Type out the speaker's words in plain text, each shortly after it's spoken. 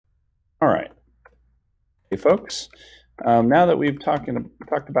All right. Hey, folks. Now that we've talked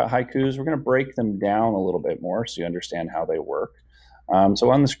about haikus, we're going to break them down a little bit more so you understand how they work.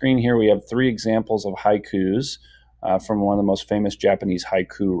 So on the screen here, we have 3 examples of haikus from one of the most famous Japanese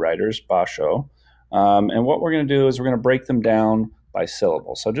haiku writers, Basho. And what we're going to do is we're going to break them down by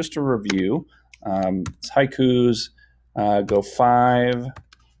syllable. So just to review, haikus go 5,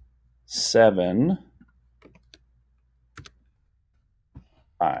 7,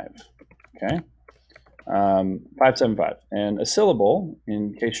 5. Okay. 575. And a syllable,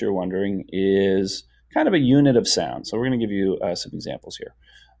 in case you're wondering, is kind of a unit of sound. So we're going to give you some examples here.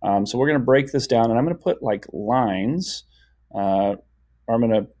 So we're going to break this down, and I'm going to put like lines. I'm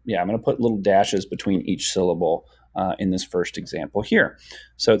going to put little dashes between each syllable in this first example here.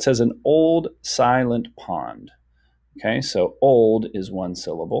 So it says an old silent pond. Okay, so old is 1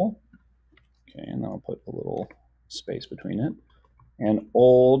 syllable. Okay, and I'll put a little space between it. And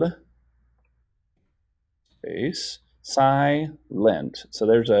old space, silent. So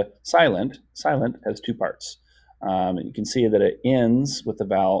there's a silent. Silent has 2 parts. And you can see that it ends with the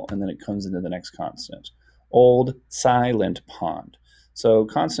vowel and then it comes into the next consonant. Old silent pond. So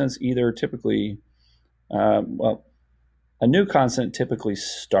consonants either typically, a new consonant typically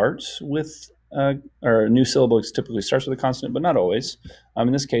starts with, or a new syllable typically starts with a consonant, but not always.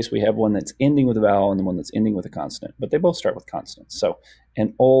 In this case, we have one that's ending with a vowel and the one that's ending with a consonant, but they both start with consonants. So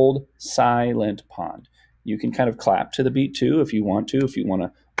an old silent pond. You can kind of clap to the beat too if you want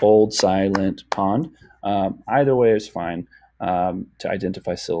to, old silent pond. Either way is fine to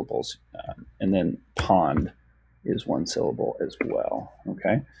identify syllables. And then pond is 1 syllable as well.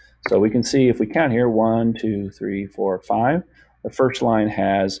 Okay, so we can see if we count here, 1, 2, 3, 4, 5. The first line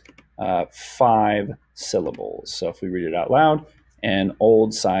has 5 syllables. So if we read it out loud, an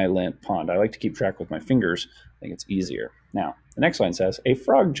old silent pond. I like to keep track with my fingers. I think it's easier. Now, the next line says, a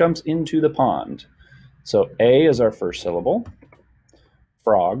frog jumps into the pond. So A is our first syllable.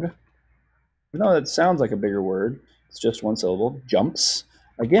 Frog. Even though that sounds like a bigger word, it's just 1 syllable. Jumps.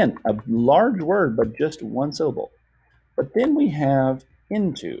 Again, a large word, but just 1 syllable. But then we have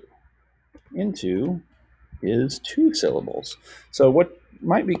into. Into is 2 syllables. So what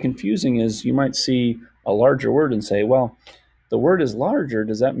might be confusing is you might see a larger word and say, well, the word is larger.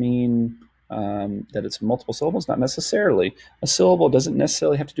 Does that mean that it's multiple syllables? Not necessarily. A syllable doesn't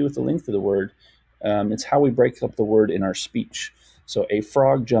necessarily have to do with the length of the word. It's how we break up the word in our speech. So a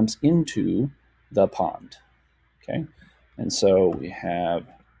frog jumps into the pond. Okay, and so we have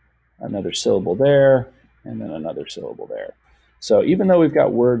another syllable there, and then another syllable there. So even though we've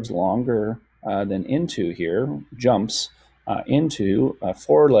got words longer than into here, jumps into a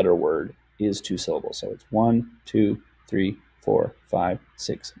 4-letter word is 2 syllables. So it's 1, 2, 3, 4, 5,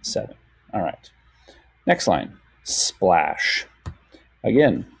 6, 7. All right. Next line, splash.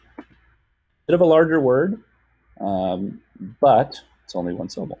 Again, bit of a larger word, but it's only 1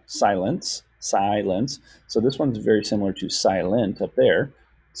 syllable. Silence, silence. So this one's very similar to silent up there.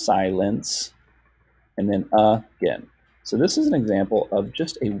 Silence, and then again. So this is an example of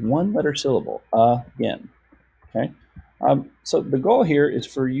just a 1-letter syllable, again. Okay. So the goal here is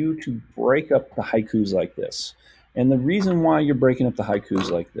for you to break up the haikus like this. And the reason why you're breaking up the haikus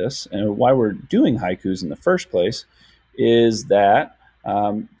like this, and why we're doing haikus in the first place, is that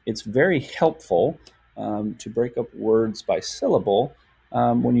it's very helpful to break up words by syllable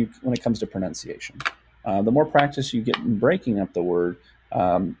when it comes to pronunciation. The more practice you get in breaking up the word,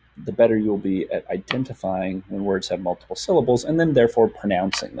 the better you'll be at identifying when words have multiple syllables and then therefore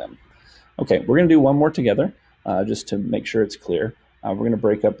pronouncing them. Okay, we're going to do one more together just to make sure it's clear. We're going to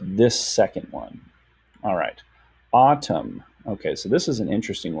break up this second one. All right, autumn. Okay, so this is an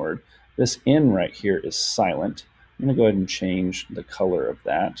interesting word. This N right here is silent. I'm going to go ahead and change the color of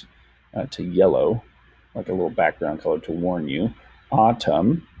that to yellow, like a little background color to warn you.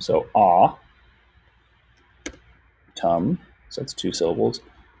 Autumn, so tum, so that's 2 syllables.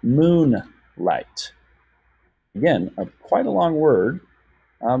 Moonlight. Again, quite a long word,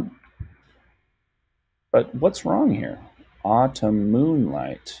 but what's wrong here? Autumn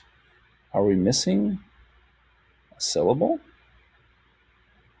moonlight. Are we missing a syllable?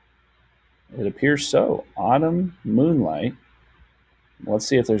 It appears so. Autumn moonlight. Let's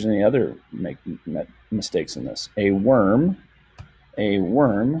see if there's any other mistakes in this. A worm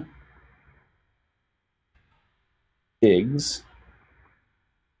digs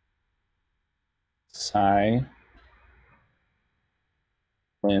silently.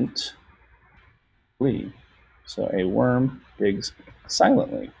 So a worm digs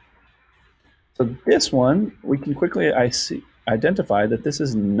silently. So this one, we can quickly identify that this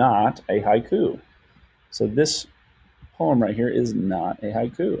is not a haiku. So this poem right here is not a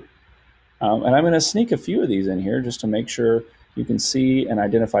haiku. And I'm going to sneak a few of these in here just to make sure you can see and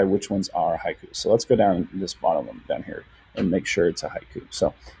identify which ones are haikus. So let's go down this bottom one down here and make sure it's a haiku.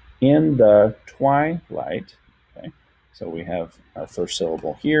 So in the twilight, okay, so we have our first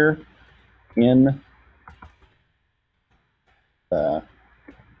syllable here. In the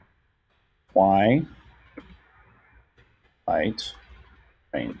twilight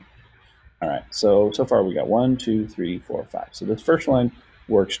rain. All right, so far we got 1, 2, 3, 4, 5. So this first line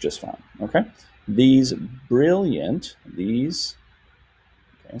works just fine, okay? These brilliant, these,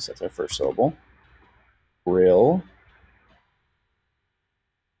 okay, so that's our first syllable. Brilliant,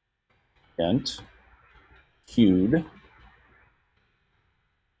 cued.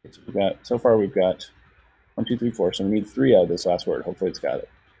 So far we've got 1, 2, 3, 4. So we need 3 out of this last word. Hopefully it's got it.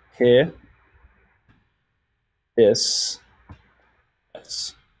 Hi, this,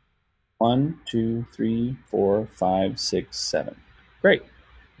 1, 2, 3, 4, 5, 6, 7. Great.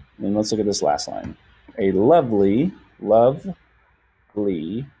 And let's look at this last line. A lovely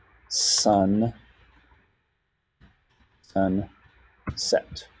sunset.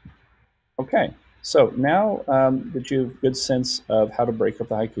 Okay, so now that you have a good sense of how to break up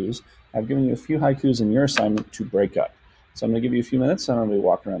the haikus, I've given you a few haikus in your assignment to break up. So I'm going to give you a few minutes and I'm going to be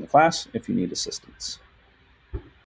walking around the class if you need assistance.